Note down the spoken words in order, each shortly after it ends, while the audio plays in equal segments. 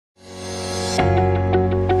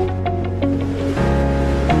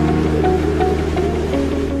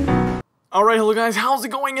Alright, hello guys, how's it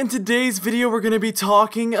going? In today's video, we're going to be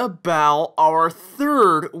talking about our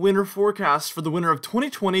third winter forecast for the winter of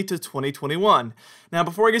 2020 to 2021. Now,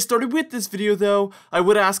 before I get started with this video though, I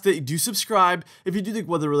would ask that you do subscribe if you do think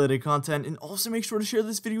weather-related content, and also make sure to share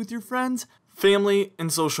this video with your friends, family,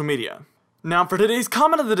 and social media. Now, for today's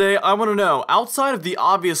comment of the day, I want to know, outside of the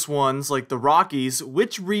obvious ones like the Rockies,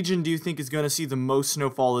 which region do you think is going to see the most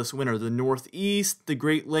snowfall this winter? The Northeast, the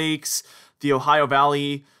Great Lakes, the Ohio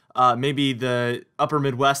Valley, maybe the upper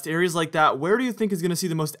Midwest, areas like that. Where do you think is going to see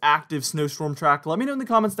the most active snowstorm track? Let me know in the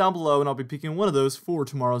comments down below, and I'll be picking one of those for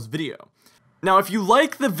tomorrow's video. Now, if you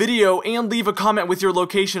like the video and leave a comment with your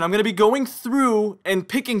location, I'm going to be going through and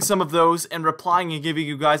picking some of those and replying and giving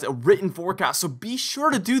you guys a written forecast, so be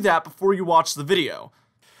sure to do that before you watch the video.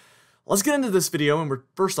 Let's get into this video, and we're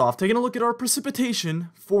first off taking a look at our precipitation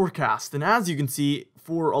forecast. And as you can see,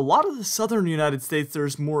 for a lot of the southern United States,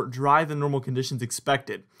 there's more dry than normal conditions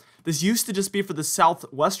expected. This used to just be for the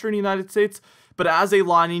southwestern United States, but as a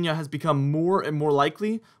La Nina has become more and more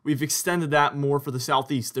likely, we've extended that more for the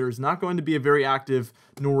southeast. There is not going to be a very active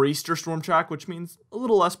nor'easter storm track, which means a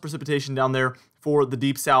little less precipitation down there for the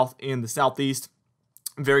deep south and the southeast.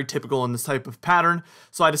 Very typical in this type of pattern,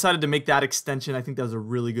 so I decided to make that extension. I think that was a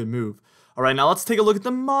really good move. All right, now let's take a look at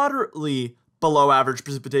the moderately below average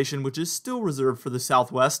precipitation, which is still reserved for the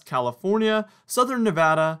southwest, California, southern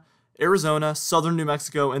Nevada, Arizona, southern New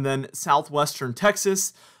Mexico, and then southwestern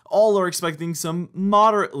Texas. All are expecting some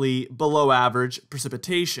moderately below average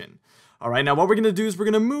precipitation. All right, now what we're going to do is we're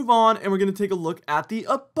going to move on and we're going to take a look at the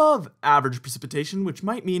above average precipitation, which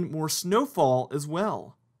might mean more snowfall as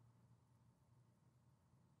well.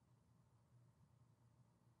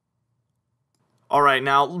 Alright,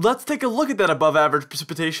 now let's take a look at that above average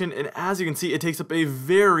precipitation, and as you can see, it takes up a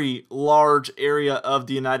very large area of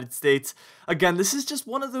the United States. Again, this is just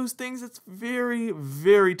one of those things that's very,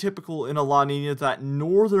 very typical in a La Nina, that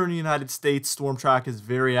northern United States storm track is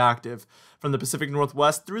very active. From the Pacific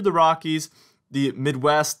Northwest through the Rockies, the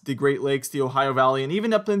Midwest, the Great Lakes, the Ohio Valley, and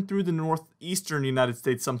even up and through the northeastern United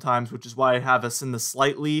States sometimes, which is why I have us in the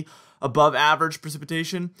slightly above average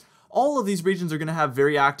precipitation. All of these regions are going to have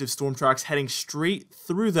very active storm tracks heading straight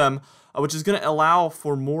through them, which is going to allow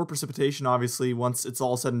for more precipitation, obviously, once it's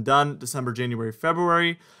all said and done, December, January,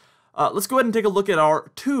 February. Let's go ahead and take a look at our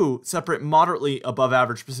two separate moderately above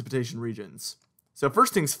average precipitation regions. So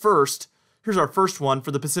first things first, here's our first one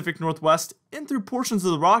for the Pacific Northwest. And through portions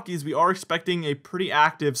of the Rockies, we are expecting a pretty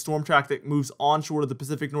active storm track that moves onshore to the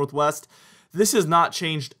Pacific Northwest. This has not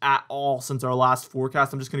changed at all since our last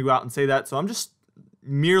forecast. I'm just going to go out and say that. So I'm just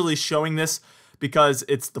merely showing this because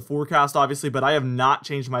it's the forecast, obviously, but I have not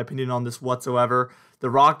changed my opinion on this whatsoever. The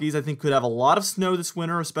Rockies, I think, could have a lot of snow this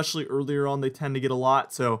winter, especially earlier on. They tend to get a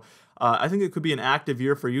lot, so I think it could be an active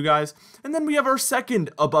year for you guys. And then we have our second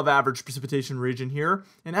above average precipitation region here,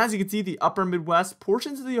 and as you can see, the upper Midwest,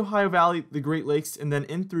 portions of the Ohio Valley, the Great Lakes, and then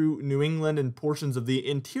in through New England and portions of the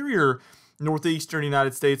interior northeastern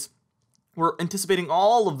United States. We're anticipating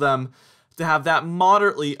all of them to have that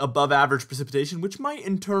moderately above average precipitation, which might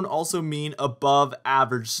in turn also mean above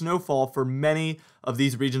average snowfall for many of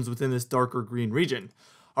these regions within this darker green region.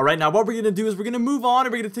 All right, now what we're going to do is we're going to move on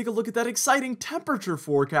and we're going to take a look at that exciting temperature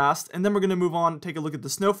forecast, and then we're going to move on and take a look at the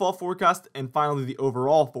snowfall forecast, and finally the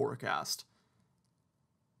overall forecast.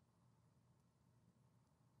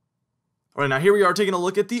 All right, now here we are taking a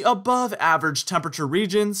look at the above average temperature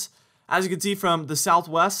regions. As you can see from the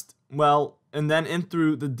southwest, well, and then in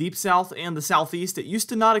through the deep south and the southeast. It used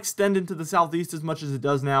to not extend into the southeast as much as it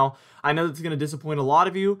does now. I know that's going to disappoint a lot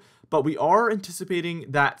of you, but we are anticipating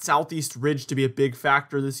that southeast ridge to be a big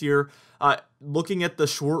factor this year. Looking at the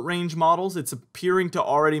short range models, it's appearing to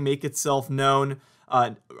already make itself known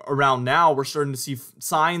around now. We're starting to see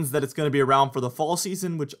signs that it's going to be around for the fall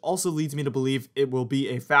season, which also leads me to believe it will be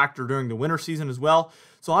a factor during the winter season as well.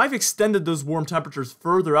 So I've extended those warm temperatures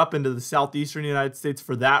further up into the southeastern United States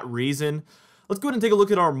for that reason. Let's go ahead and take a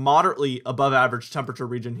look at our moderately above average temperature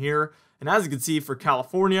region here. And as you can see, for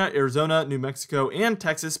California, Arizona, New Mexico, and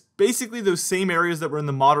Texas, basically those same areas that were in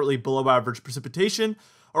the moderately below average precipitation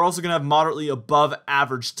are also going to have moderately above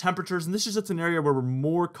average temperatures. And this is just an area where we're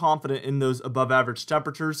more confident in those above average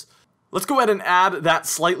temperatures. Let's go ahead and add that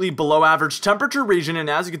slightly below average temperature region, and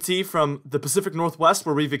as you can see from the Pacific Northwest,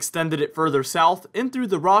 where we've extended it further south, in through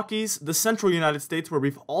the Rockies, the central United States, where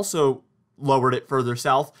we've also lowered it further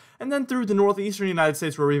south, and then through the northeastern United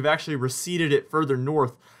States, where we've actually receded it further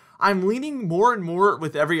north. I'm leaning more and more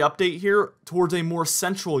with every update here towards a more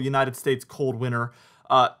central United States cold winter.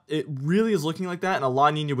 It really is looking like that, and a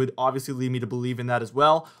La Nina would obviously lead me to believe in that as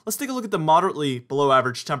well. Let's take a look at the moderately below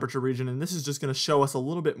average temperature region, and this is just going to show us a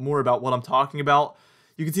little bit more about what I'm talking about.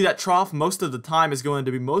 You can see that trough most of the time is going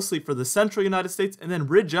to be mostly for the central United States and then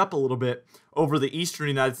ridge up a little bit over the eastern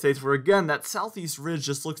United States, where again, that southeast ridge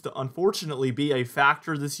just looks to unfortunately be a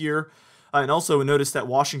factor this year. And also notice that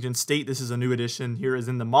Washington State, this is a new addition here, is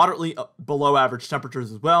in the moderately below average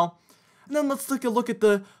temperatures as well. And then let's take a look at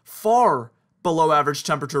the far below average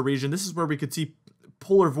temperature region. This is where we could see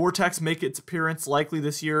polar vortex make its appearance likely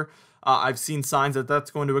this year. I've seen signs that that's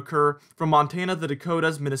going to occur from Montana, the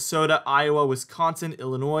Dakotas, Minnesota, Iowa, Wisconsin,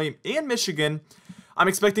 Illinois, and Michigan. I'm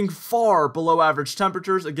expecting far below average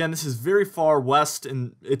temperatures. Again, this is very far west,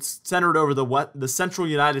 and it's centered over the central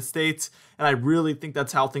United States, and I really think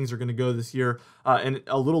that's how things are going to go this year, and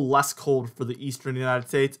a little less cold for the eastern United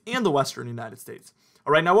States and the western United States.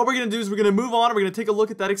 All right, now what we're going to do is we're going to move on, and we're going to take a look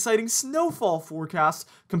at that exciting snowfall forecast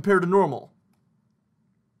compared to normal.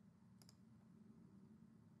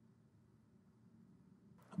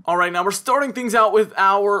 All right, now we're starting things out with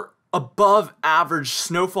our above average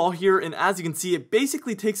snowfall here, and as you can see, it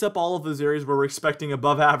basically takes up all of those areas where we're expecting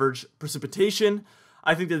above average precipitation.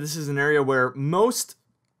 I think that this is an area where most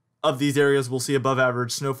of these areas will see above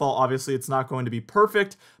average snowfall. Obviously, it's not going to be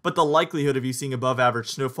perfect, but the likelihood of you seeing above average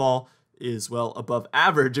snowfall is, well, above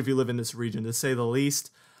average if you live in this region, to say the least.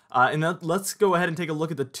 And let's go ahead and take a look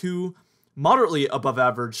at the two moderately above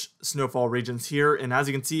average snowfall regions here, and as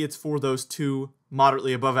you can see, it's for those two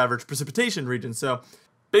moderately above average precipitation regions. So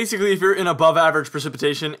basically, if you're in above average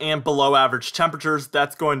precipitation and below average temperatures,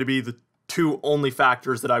 that's going to be the two only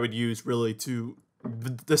factors that I would use really to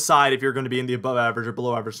decide if you're going to be in the above average or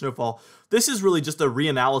below average snowfall. This is really just a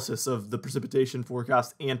reanalysis of the precipitation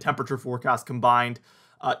forecast and temperature forecast combined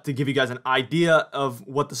to give you guys an idea of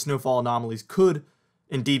what the snowfall anomalies could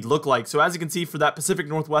indeed look like. So as you can see, for that Pacific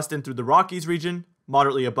Northwest and through the Rockies region,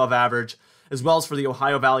 moderately above average, as well as for the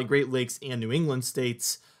Ohio Valley, Great Lakes, and New England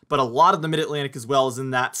states. But a lot of the Mid-Atlantic as well is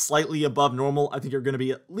in that slightly above normal. I think you're going to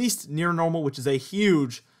be at least near normal, which is a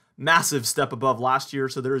huge, massive step above last year.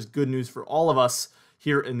 So there is good news for all of us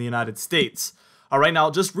here in the United States. All right,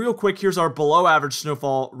 now just real quick, here's our below average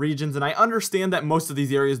snowfall regions. And I understand that most of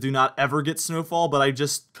these areas do not ever get snowfall, but I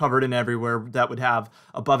just covered in everywhere that would have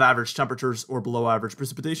above average temperatures or below average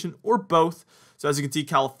precipitation or both. So as you can see,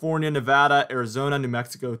 California, Nevada, Arizona, New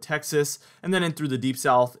Mexico, Texas, and then in through the deep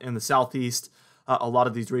south and the southeast, a lot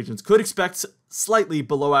of these regions could expect slightly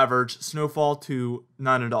below average snowfall to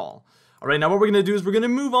none at all. All right, now what we're going to do is we're going to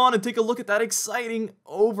move on and take a look at that exciting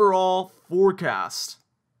overall forecast.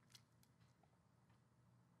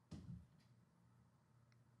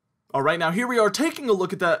 All right, now here we are taking a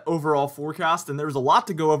look at that overall forecast, and there's a lot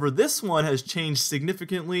to go over. This one has changed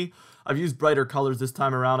significantly. I've used brighter colors this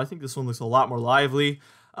time around. I think this one looks a lot more lively.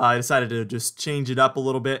 I decided to just change it up a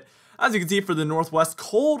little bit. As you can see, for the Northwest,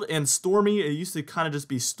 cold and stormy. It used to kind of just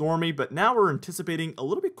be stormy, but now we're anticipating a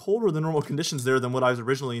little bit colder than normal conditions there than what I was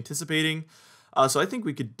originally anticipating. So I think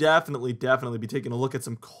we could definitely be taking a look at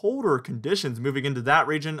some colder conditions moving into that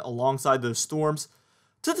region alongside those storms.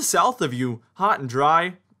 To the south of you, hot and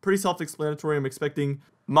dry. Pretty self-explanatory. I'm expecting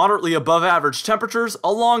moderately above average temperatures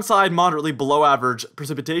alongside moderately below average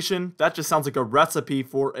precipitation. That just sounds like a recipe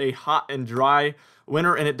for a hot and dry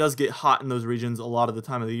winter, and it does get hot in those regions a lot of the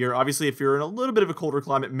time of the year. Obviously, if you're in a little bit of a colder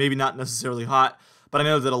climate, maybe not necessarily hot, but I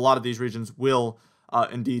know that a lot of these regions will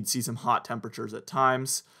indeed see some hot temperatures at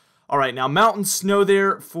times. All right, now mountain snow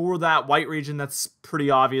there for that white region. That's pretty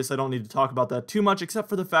obvious. I don't need to talk about that too much, except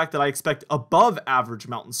for the fact that I expect above average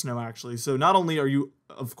mountain snow, actually. So not only are you,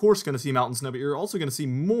 of course, going to see mountain snow, but you're also going to see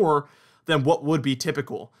more than what would be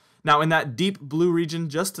typical. Now, in that deep blue region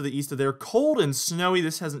just to the east of there, cold and snowy,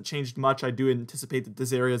 this hasn't changed much. I do anticipate that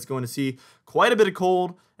this area is going to see quite a bit of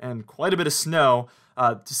cold and quite a bit of snow,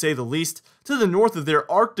 to say the least. To the north of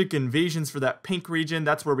there, Arctic invasions for that pink region.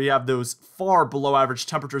 That's where we have those far below average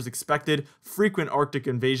temperatures expected. Frequent Arctic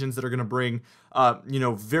invasions that are going to bring,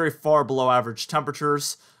 very far below average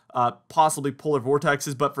temperatures. Possibly polar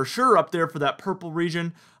vortexes, but for sure up there for that purple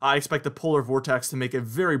region, I expect the polar vortex to make a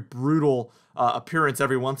very brutal appearance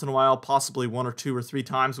every once in a while, possibly 1 or 2 or 3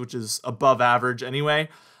 times, which is above average anyway.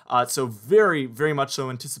 So very much so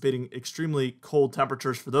anticipating extremely cold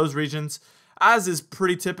temperatures for those regions, as is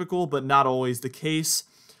pretty typical, but not always the case.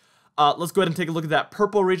 Let's go ahead and take a look at that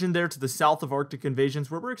purple region there to the south of Arctic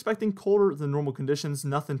invasions, where we're expecting colder than normal conditions.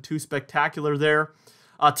 Nothing too spectacular there.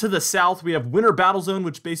 To the south, we have winter battle zone,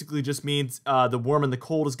 which basically just means the warm and the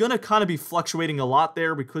cold is going to kind of be fluctuating a lot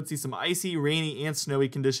there. We could see some icy, rainy, and snowy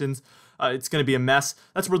conditions. It's going to be a mess.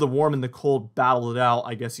 That's where the warm and the cold battle it out,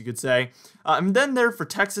 I guess you could say. And then there for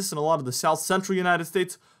Texas and a lot of the south central United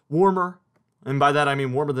States, warmer. And by that, I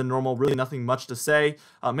mean warmer than normal. Really nothing much to say.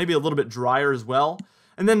 Maybe a little bit drier as well.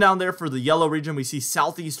 And then down there for the yellow region, we see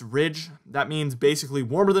southeast ridge. That means basically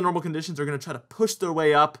warmer than normal conditions are going to try to push their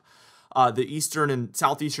way up the eastern and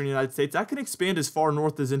southeastern United States. That can expand as far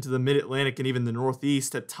north as into the mid-Atlantic and even the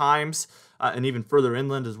northeast at times, and even further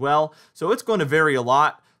inland as well. So it's going to vary a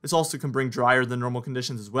lot. This also can bring drier than normal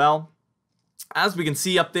conditions as well. As we can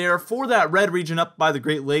see up there, for that red region up by the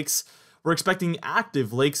Great Lakes, we're expecting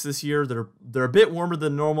active lakes this year. They're a bit warmer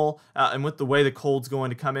than normal, and with the way the cold's going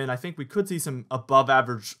to come in, I think we could see some above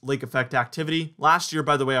average lake effect activity. Last year,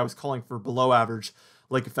 by the way, I was calling for below average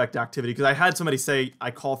lake effect activity because I had somebody say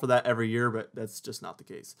I call for that every year, but that's just not the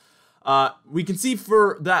case. We can see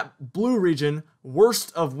for that blue region,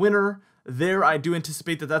 worst of winter. There, I do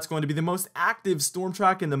anticipate that that's going to be the most active storm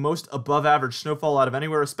track and the most above average snowfall out of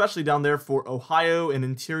anywhere, especially down there for Ohio and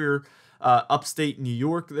interior upstate New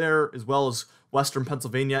York there, as well as western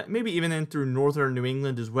Pennsylvania, maybe even in through northern New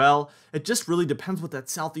England as well. It just really depends what that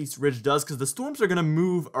southeast ridge does, because the storms are going to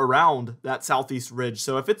move around that southeast ridge.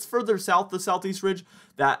 So if it's further south, the southeast ridge,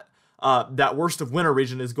 that worst of winter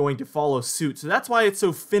region is going to follow suit. So that's why it's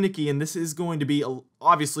so finicky, and this is going to be,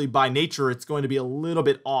 obviously by nature, it's going to be a little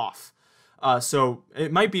bit off. So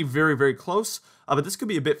it might be very, very close, but this could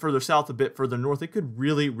be a bit further south, a bit further north. It could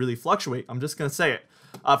really, really fluctuate. I'm just going to say it.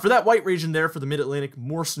 For that white region there for the mid-Atlantic,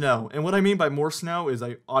 more snow. And what I mean by more snow is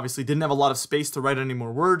I obviously didn't have a lot of space to write any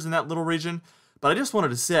more words in that little region, but I just wanted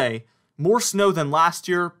to say more snow than last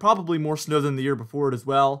year, probably more snow than the year before it as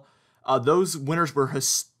well. Those winters were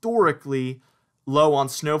historically low on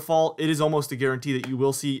snowfall. It is almost a guarantee that you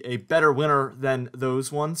will see a better winter than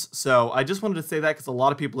those ones. So I just wanted to say that because a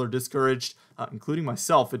lot of people are discouraged, including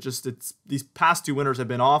myself. It's these past two winters have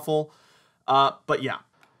been awful. But yeah.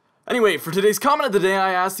 Anyway, for today's comment of the day,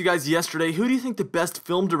 I asked you guys yesterday, who do you think the best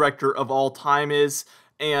film director of all time is?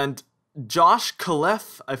 And Josh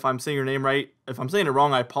Kalef, if I'm saying your name right, if I'm saying it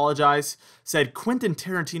wrong, I apologize, said Quentin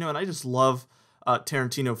Tarantino, and I just love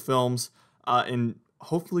Tarantino films, and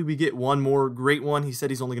hopefully we get one more great one. He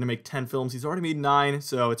said he's only going to make 10 films. He's already made 9,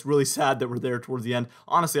 so it's really sad that we're there towards the end.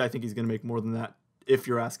 Honestly, I think he's going to make more than that, if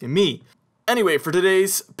you're asking me. Anyway, for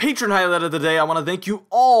today's Patron Highlight of the day, I want to thank you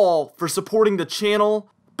all for supporting the channel,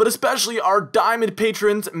 but especially our Diamond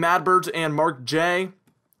patrons, Madbirds and Mark J,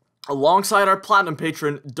 alongside our Platinum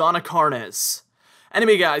patron, Donna Carnes.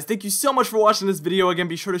 Anyway, guys, thank you so much for watching this video. Again,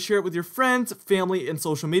 be sure to share it with your friends, family, and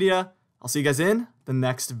social media. I'll see you guys in the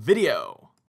next video.